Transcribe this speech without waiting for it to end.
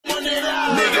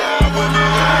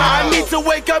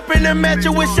wake up in the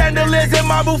mansion with chandeliers and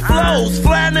marble flows.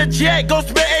 Flying a jet, go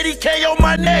spend 80K on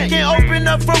my neck. Can't open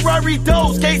up Ferrari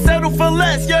doors, can't settle for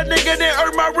less. Your nigga didn't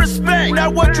earn my respect. Now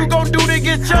what you gon' do to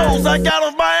get chose? I got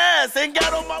on my ass and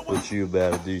got on my... What you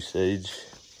about to do, Sage?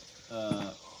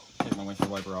 Take my windshield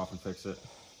wiper off and fix it.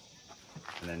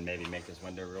 And then maybe make this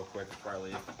window real quick before I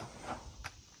leave.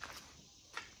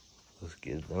 Let's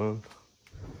get it done.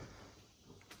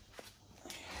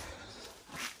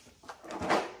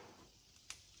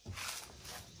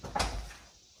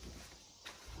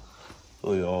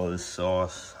 Look at all this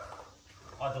sauce.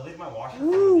 I deleted my washer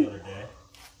the other day.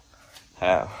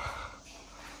 How?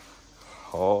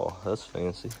 Oh, that's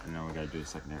fancy. And now we gotta do a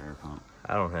secondary air pump.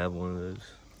 I don't have one of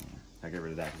those. I get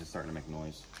rid of that because it's starting to make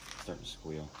noise. It's starting to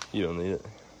squeal. You don't need it.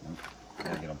 Nope. I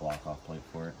gotta get a block off plate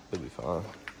for it. It'll be fine.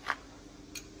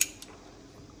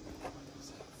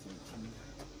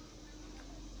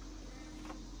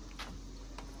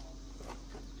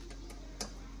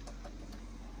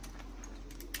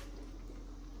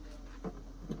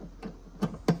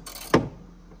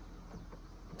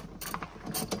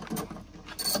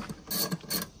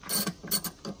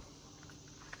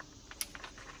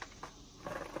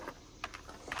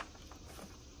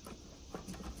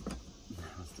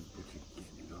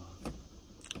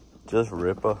 Just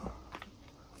Ripper.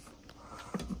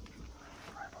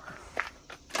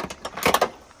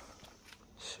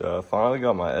 So I finally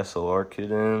got my SLR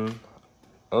kit in. The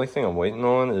only thing I'm waiting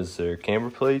on is their camber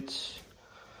plates.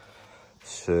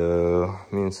 So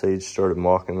me and Sage started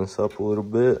mocking this up a little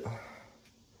bit.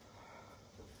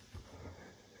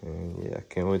 And yeah, I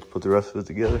can't wait to put the rest of it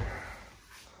together.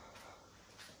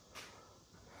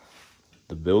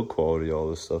 The build quality of all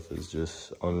this stuff is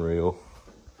just unreal.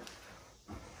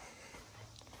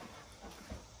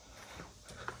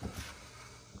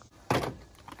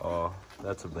 Oh,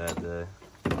 that's a bad day.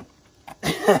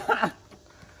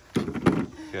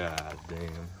 God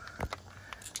damn.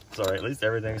 It's alright, at least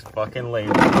everything's fucking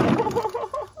labeled.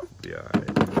 Be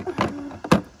alright.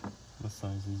 What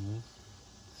size is this?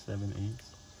 7/8?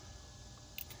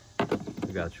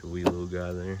 I got your wee little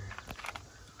guy there.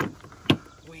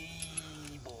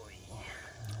 Wee boy.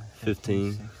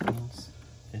 15.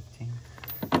 15.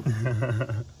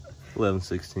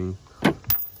 11/16.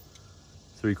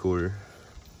 3/4.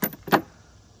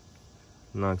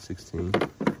 9/16.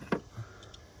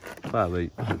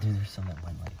 5/8. Oh, dude, there's some that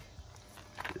might like.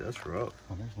 Yeah, that's rough.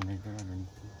 Oh, there's one right there underneath.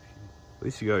 At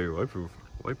least you got your wiper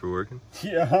working.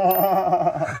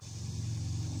 Yeah.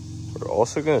 We're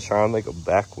also gonna try and make a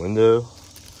back window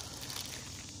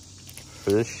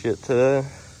for this shit today.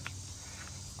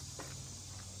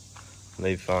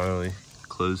 They finally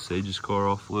closed Sage's car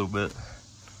off a little bit.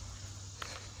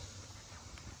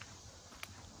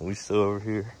 We still over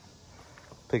here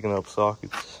picking up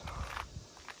sockets.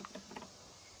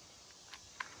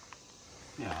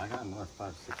 Yeah, I got another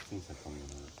 5/16 that told me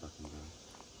another fucking gun.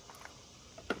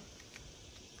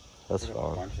 That's A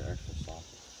fine. bunch of extra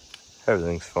sockets.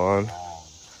 Everything's fine.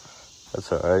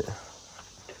 That's alright.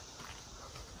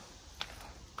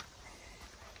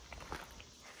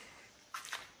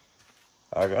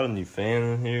 I got a new fan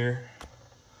in here.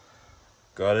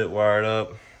 Got it wired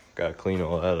up. Gotta clean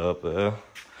all that up though.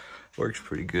 Works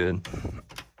pretty good.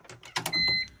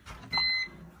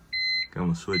 Got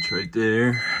my switch right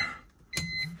there.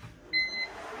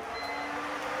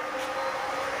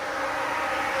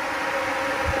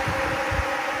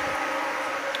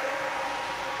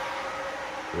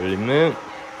 Ready, mint.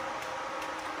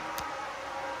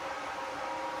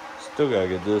 Still gotta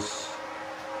get this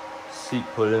seat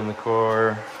put in the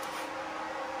car.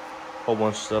 Whole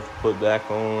bunch of stuff to put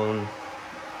back on.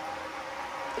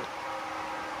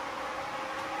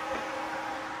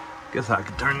 Guess I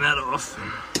could turn that off.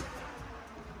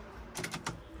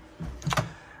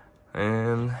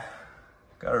 And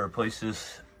gotta replace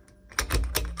this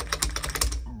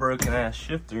broken ass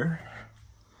shifter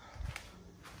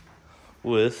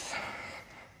with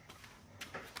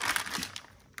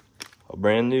a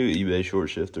brand new eBay short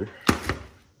shifter.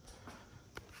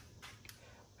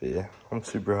 But yeah, I'm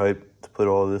super hyped to put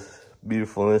all this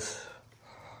beautifulness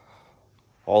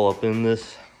all up in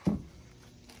this.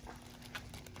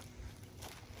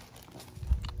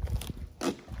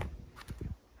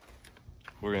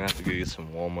 We're gonna have to go get some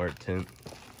Walmart tint.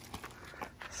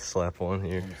 Slap on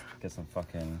here. Get some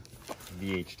fucking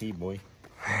VHT, boy.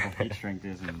 Heat shrink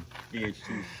this and VHT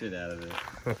the shit out of it.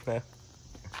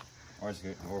 Or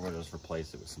we'll just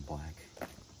replace it with some black.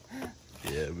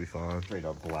 Yeah, it'll be fine. Straight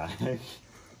up black.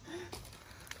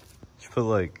 Just put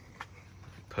like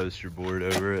poster board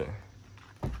over it.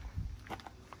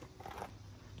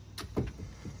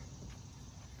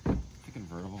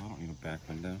 Convertible, I don't need a back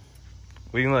window.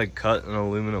 We can like cut an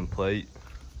aluminum plate.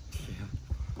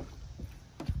 Yeah.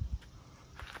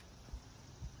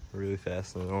 Really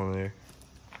fasten it on there.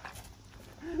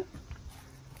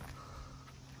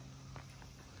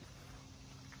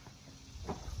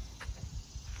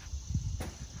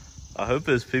 I hope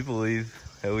as people leave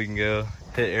that we can go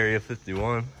hit Area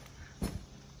 51.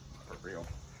 For real.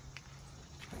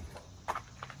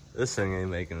 This thing ain't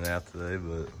making it out today,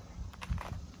 but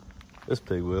this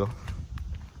pig will.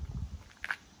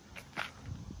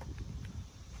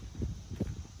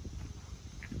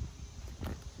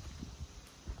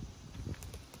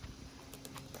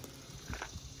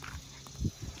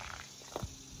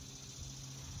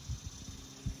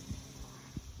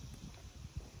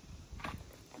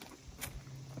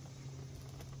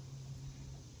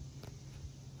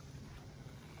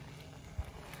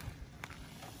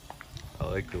 I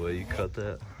like the way you cut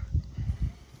that.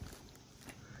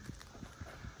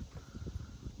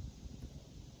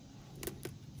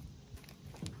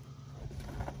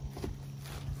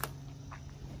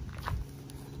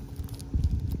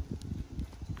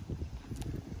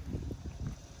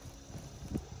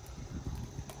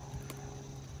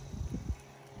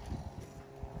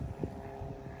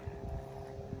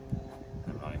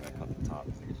 I'm not even gonna cut the top.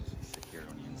 I think it's just secured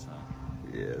on the inside.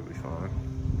 Yeah, it'll be fine.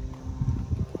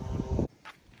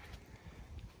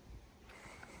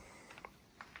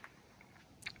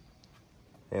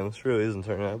 Damn, this really isn't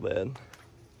turning out bad.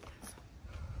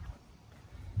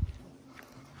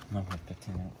 Not like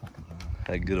 15-minute fucking job.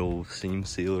 That good old seam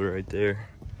sealer right there.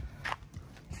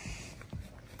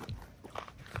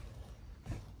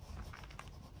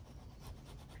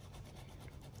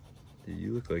 Dude,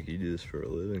 you look like you do this for a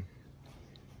living.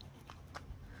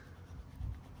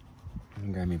 You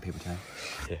can grab me a paper towel.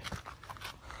 Yeah.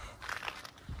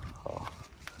 Oh,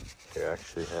 here, I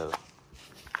actually have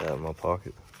that in my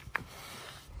pocket.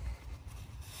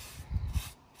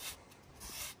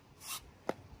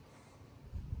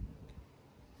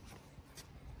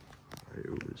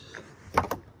 Here was.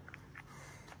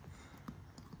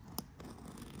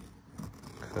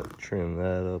 Trim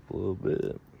that up a little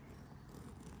bit.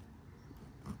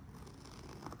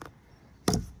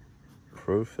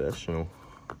 Professional.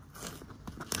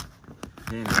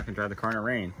 Man, I can drive the car in the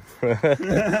rain.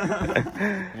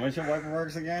 Once your wiper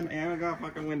works again, and I got a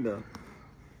fucking window.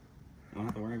 I don't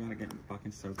have to worry about it getting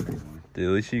fucking soaked anymore. Dude,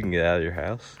 at least you can get out of your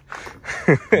house.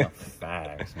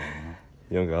 Facts, man.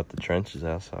 You don't got the trenches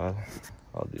outside.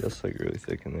 Oh, dude, that's like really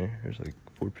thick in there. There's like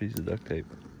 4 pieces of duct tape.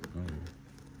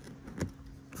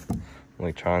 I'm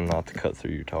like trying not to cut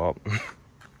through your top.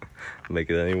 Make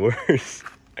it any worse.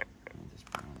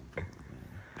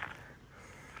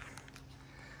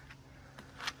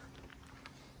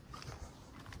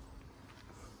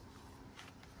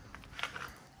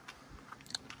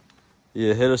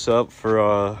 Yeah, hit us up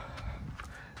for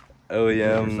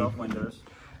OEM windows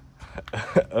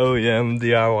OEM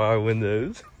DIY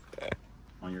windows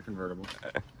on your convertible.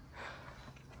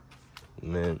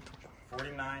 Mint.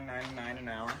 $49.99 an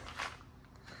hour.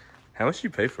 How much do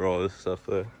you pay for all this stuff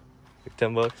though? Like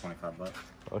 10 bucks? 25 bucks.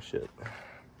 Oh shit.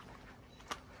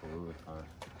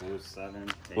 Blue 7,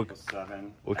 tape was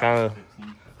 7. What kind of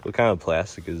 15. what kind of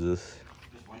plastic is this?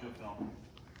 Just window film.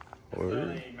 It's Or-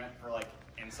 literally meant for like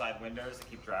inside windows to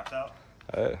keep draft out.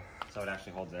 Oh. So it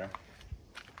actually holds there.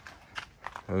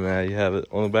 And now you have it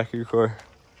on the back of your car.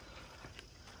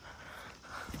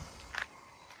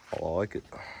 I like it.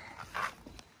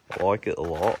 I like it a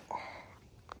lot.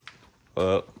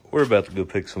 We're about to go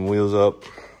pick some wheels up.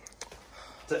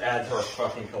 To add to our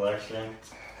fucking collection.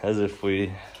 As if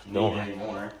we Don't need any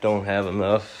more. don't have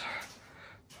enough.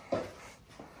 I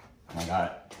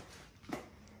got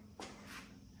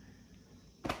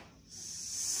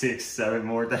 6, 7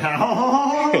 more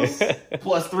down.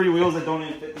 Plus 3 wheels that don't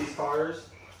even fit these cars.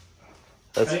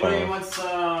 That's Anybody fine. wants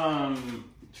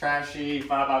some trashy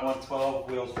 5x112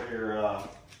 wheels for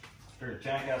your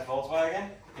Jackass Volkswagen?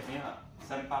 Hit me up.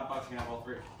 $75, you can have all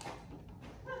 3.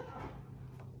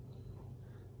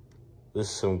 This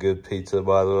is some good pizza,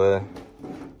 by the way.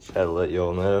 Just had to let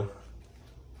y'all know.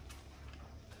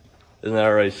 Isn't that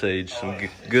right, Sage? Some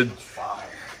good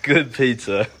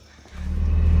pizza.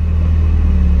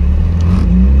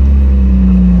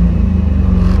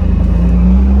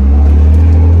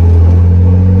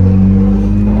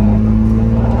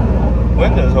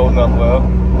 Window's holding up well.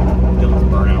 Dylan's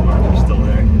burnout marks are still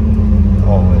there.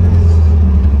 Always.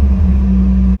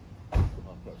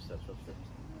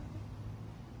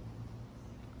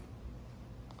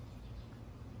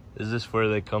 Is this where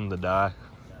they come to die?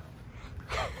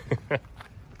 No,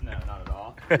 not at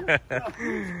all.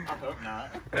 I hope not.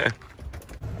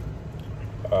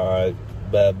 Alright,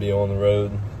 bad be on the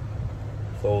road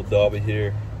with old Dobby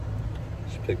here.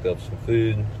 Just picked up some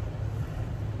food.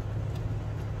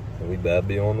 And we bad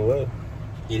be on the way.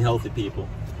 Eat healthy, people.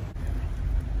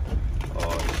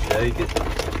 Oh, shake it.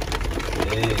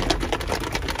 Hey.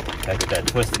 Gotta get that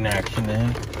twisting action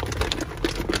in.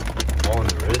 On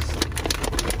the wrist.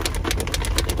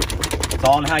 It's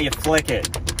all in how you flick it.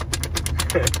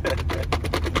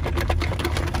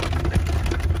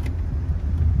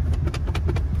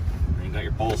 And you got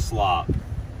your bowl slop.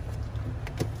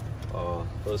 Oh,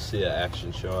 let's see an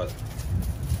action shot.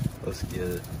 Let's get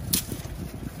it.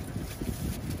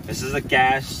 This is a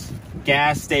gas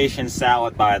station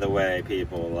salad, by the way,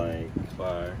 people. Like,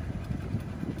 Fire.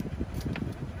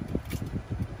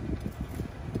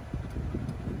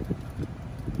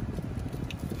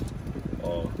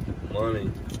 Oh,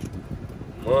 money.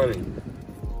 Money.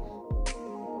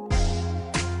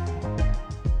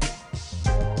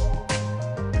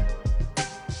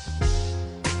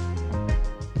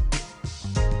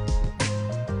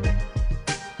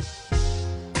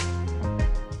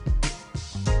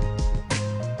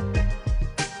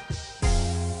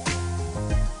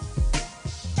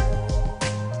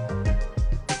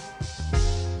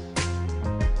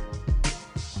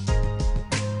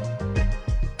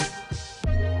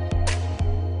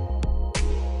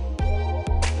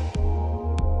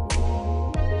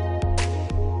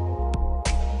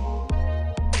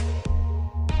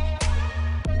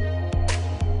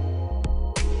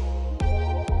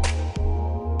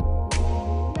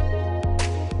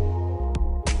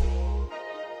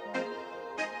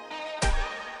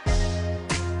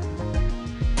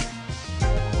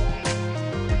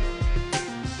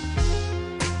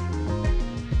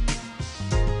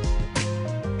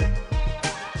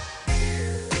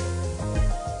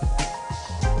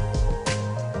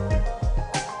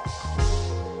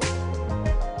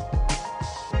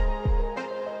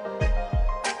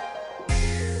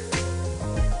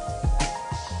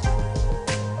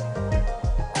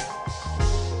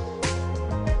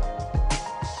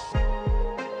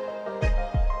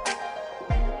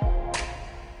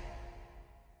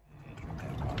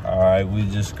 Alright, we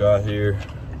just got here.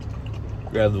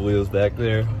 Grab the wheels back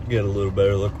there. Get a little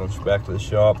better look once we're back to the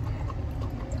shop.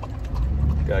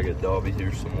 Gotta get Dobby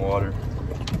here some water.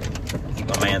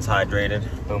 my man's hydrated.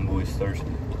 Homeboy's thirsty.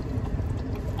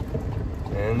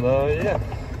 And yeah,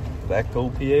 back to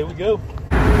old PA we go.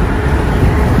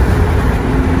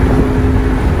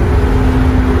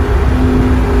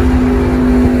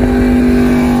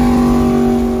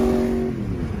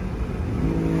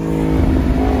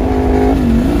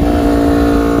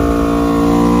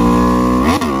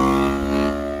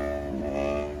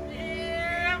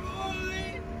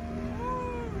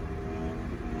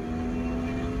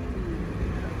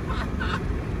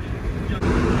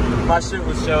 My shit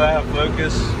was so out of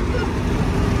focus.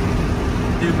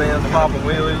 Dude, man, popping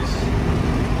wheelies.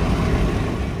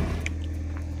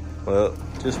 Well,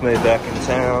 just made back in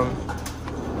town.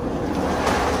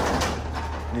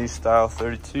 New style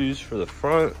 32s for the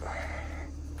front.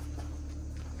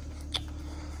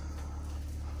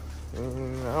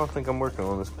 And I don't think I'm working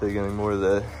on this pig anymore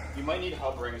today. You might need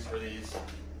hub rings for these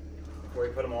before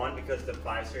you put them on because the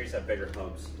 5 Series have bigger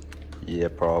hubs. Yeah,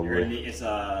 probably. It's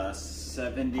a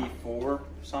 74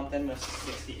 something, a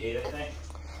 68 I think,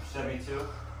 72. You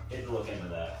have to look into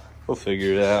that. We'll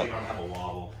figure it out. So you don't have a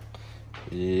wobble.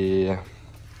 Yeah.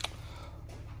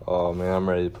 Oh man, I'm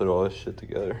ready to put all this shit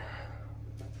together.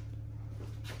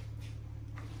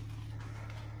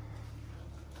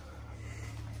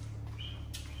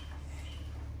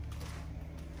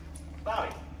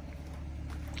 Bobby.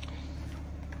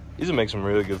 These will make some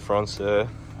really good fronts there.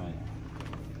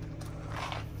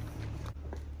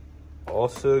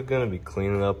 Also gonna be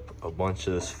cleaning up a bunch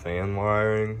of this fan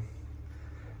wiring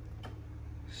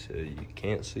so you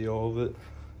can't see all of it.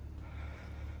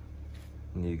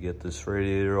 Need to get this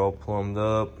radiator all plumbed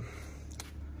up.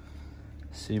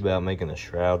 See about making a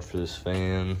shroud for this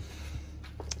fan.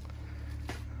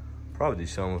 Probably do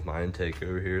something with my intake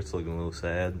over here. It's looking a little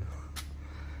sad.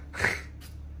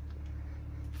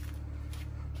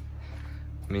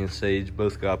 Me and Sage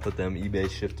both got to put them eBay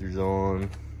shifters on.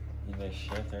 eBay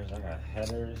shifters, I got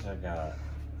headers, I got...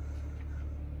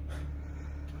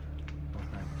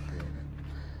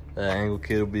 That angle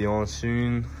kit will be on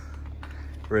soon.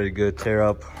 Ready to go tear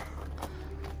up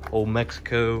Old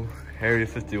Mexico, Area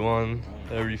 51,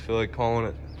 whatever you feel like calling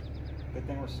it. Good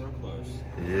thing we're so close.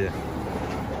 Yeah.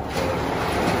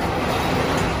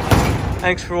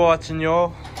 Thanks for watching,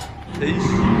 y'all. Peace.